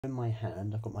In my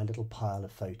hand, I've got my little pile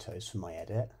of photos for my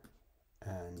edit,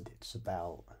 and it's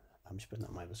about, I'm just putting that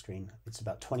on my other screen, it's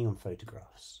about 21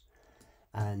 photographs.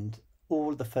 And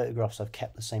all of the photographs I've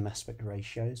kept the same aspect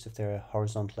ratios. If they're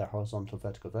horizontal, they're horizontal,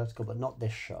 vertical, vertical, but not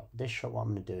this shot. This shot, what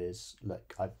I'm going to do is,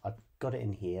 look, I've got it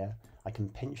in here. I can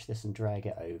pinch this and drag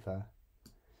it over.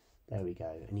 There we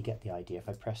go. And you get the idea. If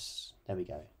I press, there we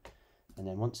go. And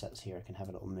then once that's here, I can have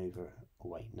a little mover. Oh,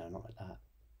 wait, no, not like that.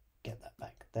 Get that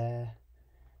back there.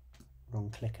 Wrong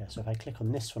clicker. So if I click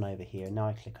on this one over here, now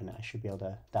I click on it, I should be able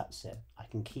to, that's it. I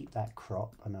can keep that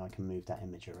crop, and now I can move that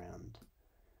image around.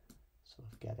 Sort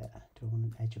of get it. Do I want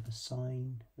an edge of a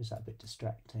sign? Or is that a bit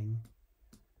distracting?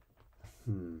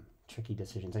 Tricky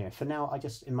decisions. Anyway, for now, I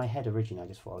just, in my head originally, I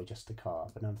just thought, oh, just the car,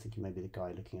 but now I'm thinking maybe the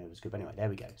guy looking over is good. But anyway, there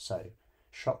we go. So,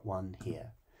 shot one here.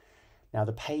 Now,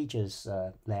 the pages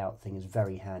layout thing is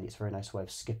very handy. It's a very nice way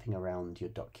of skipping around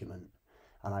your document.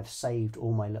 And I've saved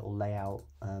all my little layout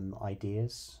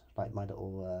ideas, like my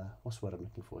little, what's the word I'm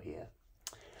looking for here?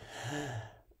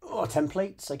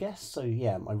 Templates, I guess. So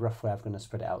yeah, my rough way I'm going to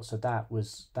spread it out. So that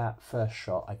was that first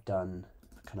shot I've done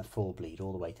kind of full bleed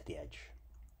all the way to the edge.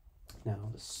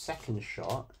 Now the second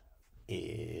shot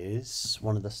is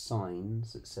one of the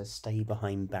signs that says stay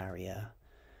behind barrier.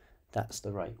 That's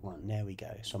the right one. There we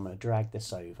go. So I'm going to drag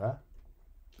this over.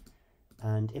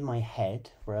 And in my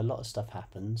head, where a lot of stuff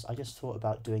happens, I just thought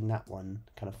about doing that one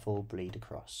kind of full bleed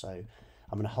across. So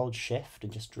I'm going to hold shift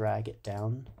and just drag it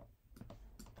down.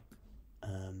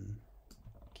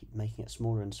 Keep making it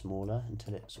smaller and smaller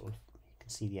until it sort of, you can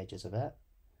see the edges of it.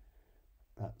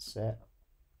 That's it.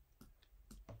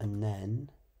 And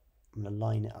then I'm going to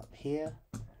line it up here.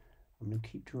 I'm going to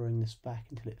keep drawing this back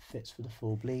until it fits for the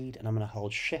full bleed. And I'm going to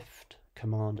hold shift,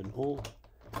 command and alt.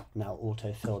 Now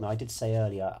autofill. Now I did say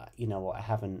earlier, you know what, I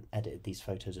haven't edited these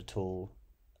photos at all.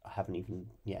 I haven't even,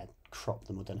 cropped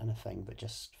them or done anything. But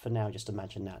just for now, just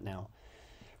imagine that now.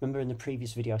 Remember in the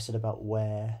previous video I said about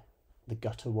where the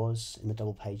gutter was in the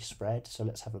double page spread, so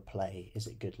let's have a play. Is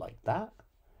it good like that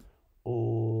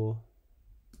or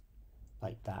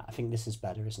like that? I think this is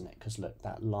better, isn't it? Because look,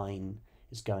 that line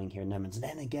is going here and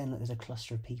then again look, there's a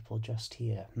cluster of people just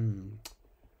here.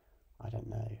 I don't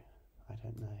know,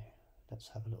 let's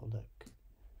have a little look.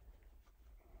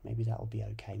 Maybe that'll be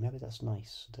okay. Maybe that's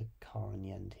nice, the car on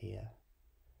the end here.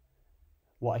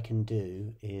 What I can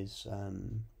do is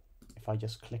if I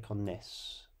just click on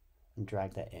this and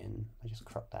drag that in, I just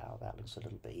crop that out. That looks a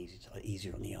little bit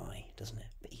easier on the eye, doesn't it?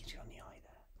 A bit easier on the eye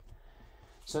there.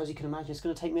 So as you can imagine, it's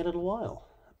going to take me a little while.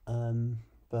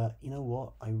 But you know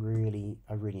what? I really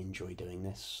enjoy doing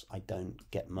this. I don't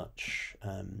get much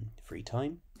free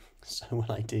time. So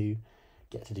when I do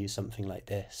get to do something like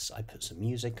this, I put some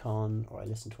music on, or I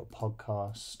listen to a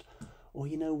podcast, or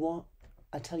you know what?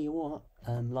 I tell you what,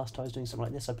 last time I was doing something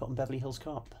like this, I put on Beverly Hills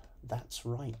Cop. That's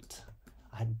right.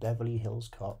 I had Beverly Hills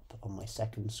Cop on my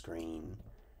second screen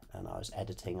and I was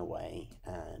editing away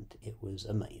and it was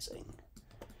amazing.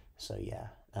 So yeah,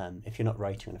 if you're not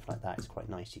writing or anything like that, it's quite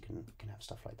nice. You can have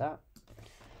stuff like that.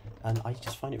 And I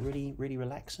just find it really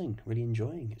relaxing, really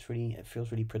enjoying. It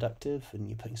feels really productive and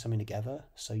you're putting something together.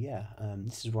 So yeah,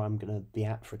 this is where I'm going to be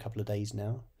at for a couple of days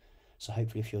now. So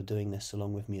hopefully if you're doing this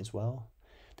along with me as well,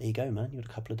 there you go, man. You've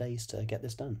got a couple of days to get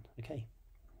this done. Okay.